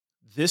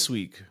This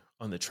week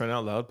on the Trent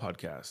Out Loud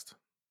podcast,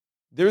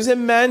 there's a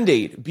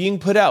mandate being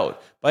put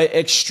out by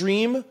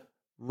extreme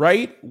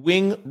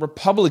right-wing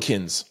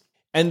Republicans,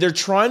 and they're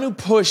trying to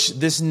push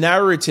this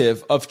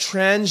narrative of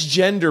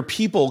transgender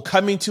people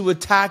coming to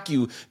attack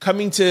you,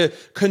 coming to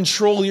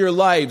control your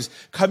lives,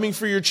 coming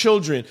for your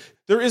children.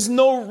 There is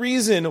no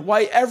reason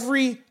why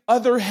every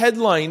other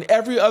headline,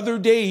 every other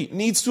day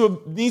needs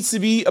to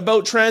be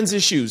about trans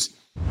issues.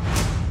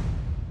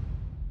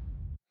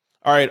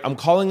 All right, I'm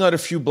calling out a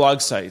few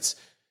blog sites.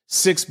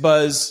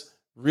 6Buzz,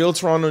 Real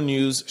Toronto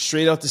News,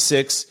 Straight Out to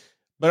 6.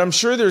 But I'm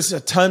sure there's a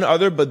ton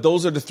other, but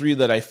those are the three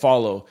that I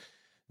follow.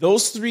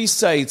 Those three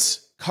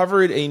sites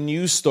covered a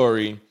news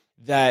story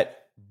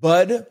that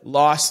Bud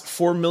lost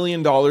 $4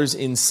 million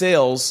in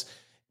sales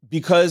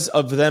because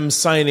of them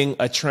signing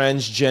a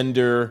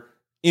transgender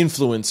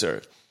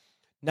influencer.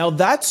 Now,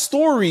 that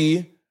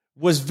story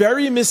was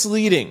very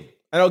misleading,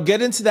 and I'll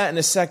get into that in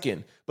a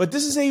second. But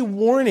this is a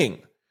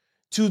warning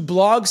to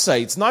blog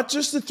sites, not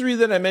just the three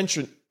that I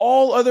mentioned,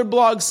 all other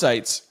blog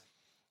sites.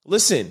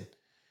 Listen,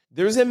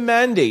 there's a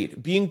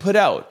mandate being put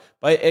out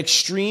by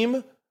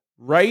extreme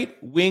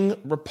right-wing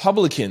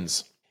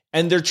Republicans,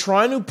 and they're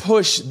trying to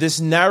push this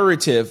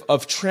narrative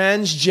of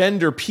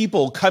transgender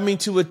people coming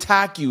to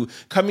attack you,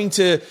 coming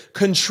to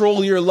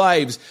control your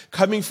lives,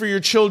 coming for your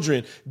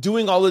children,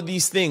 doing all of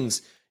these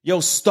things. Yo,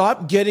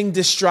 stop getting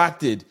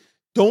distracted.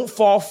 Don't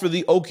fall for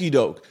the okie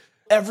doke.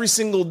 Every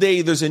single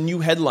day, there's a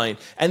new headline.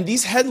 And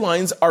these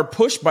headlines are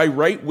pushed by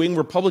right-wing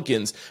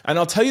Republicans. And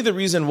I'll tell you the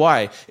reason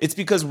why. It's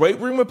because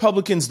right-wing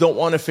Republicans don't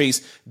want to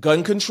face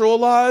gun control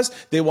laws.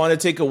 They want to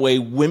take away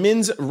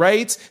women's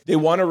rights. They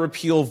want to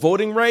repeal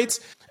voting rights.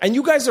 And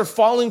you guys are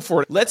falling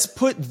for it. Let's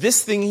put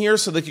this thing here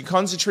so they can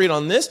concentrate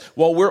on this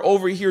while we're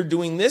over here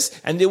doing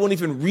this, and they won't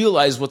even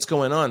realize what's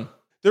going on.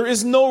 There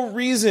is no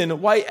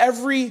reason why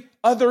every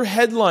other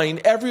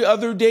headline, every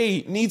other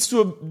day needs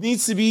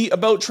to be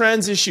about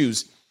trans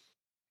issues.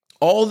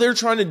 All they're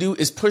trying to do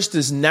is push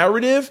this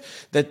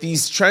narrative that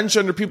these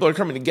transgender people are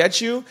coming to get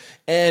you.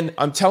 And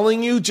I'm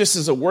telling you, just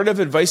as a word of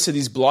advice to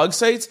these blog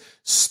sites,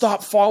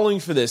 stop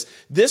falling for this.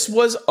 This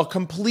was a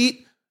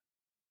complete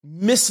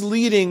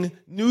misleading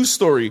news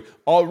story.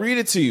 I'll read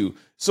it to you.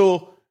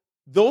 So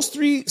those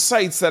three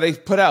sites that I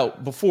put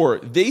out before,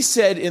 they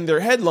said in their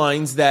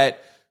headlines that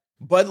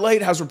Bud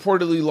Light has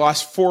reportedly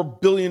lost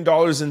 $4 billion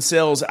in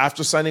sales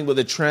after signing with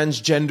a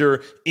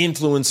transgender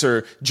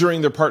influencer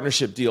during their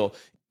partnership deal.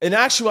 In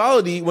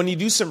actuality, when you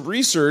do some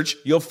research,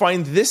 you'll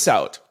find this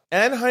out.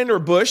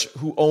 Anheuser-Busch,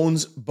 who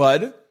owns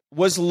Bud,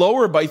 was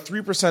lower by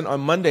 3% on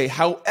Monday.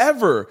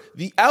 However,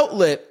 the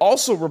outlet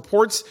also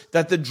reports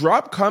that the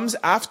drop comes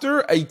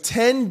after a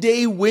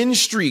 10-day win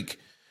streak,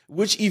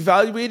 which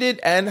evaluated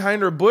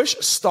Anheuser-Busch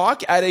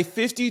stock at a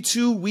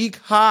 52-week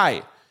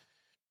high.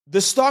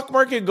 The stock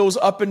market goes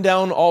up and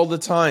down all the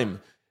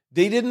time.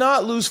 They did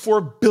not lose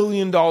 $4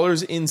 billion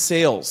in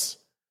sales.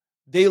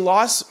 They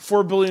lost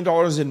 $4 billion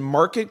in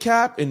market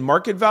cap, in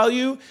market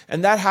value,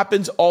 and that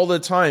happens all the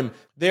time.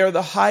 They are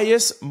the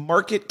highest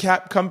market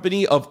cap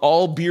company of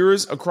all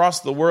beers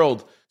across the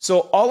world. So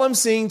all I'm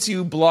saying to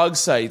you blog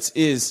sites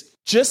is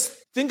just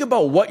think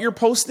about what you're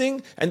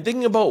posting and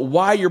thinking about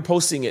why you're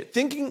posting it.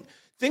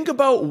 Think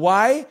about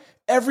why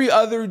every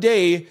other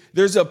day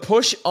there's a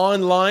push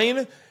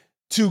online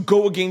to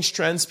go against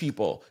trans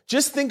people.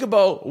 Just think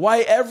about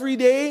why every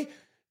day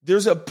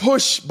there's a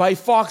push by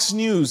Fox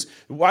News,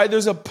 why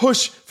there's a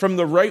push from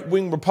the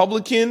right-wing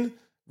Republicans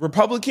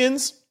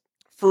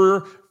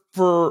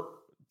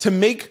to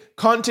make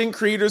content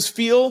creators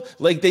feel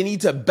like they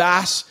need to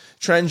bash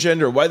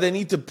transgender, why they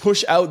need to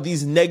push out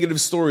these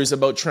negative stories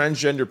about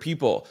transgender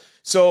people.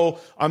 So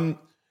I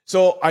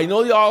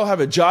know y'all have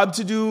a job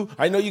to do.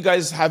 I know you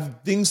guys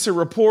have things to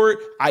report.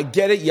 I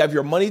get it. You have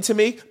your money to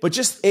make, but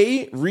just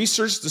A,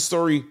 research the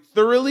story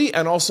thoroughly,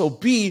 and also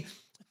B,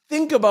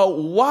 think about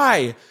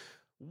why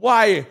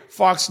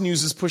Fox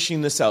News is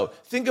pushing this out.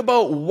 Think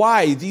about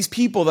why these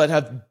people that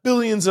have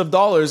billions of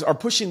dollars are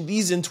pushing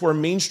these into our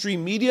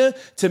mainstream media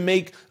to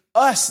make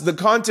us, the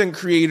content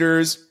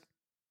creators,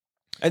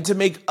 and to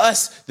make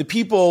us, the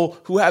people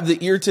who have the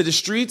ear to the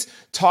streets,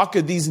 talk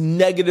of these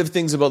negative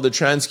things about the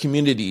trans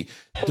community.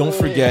 Don't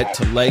forget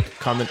to like,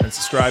 comment, and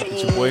subscribe.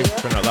 It's your boy,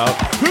 Trent Out Loud.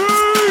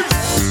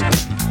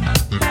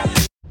 Peace!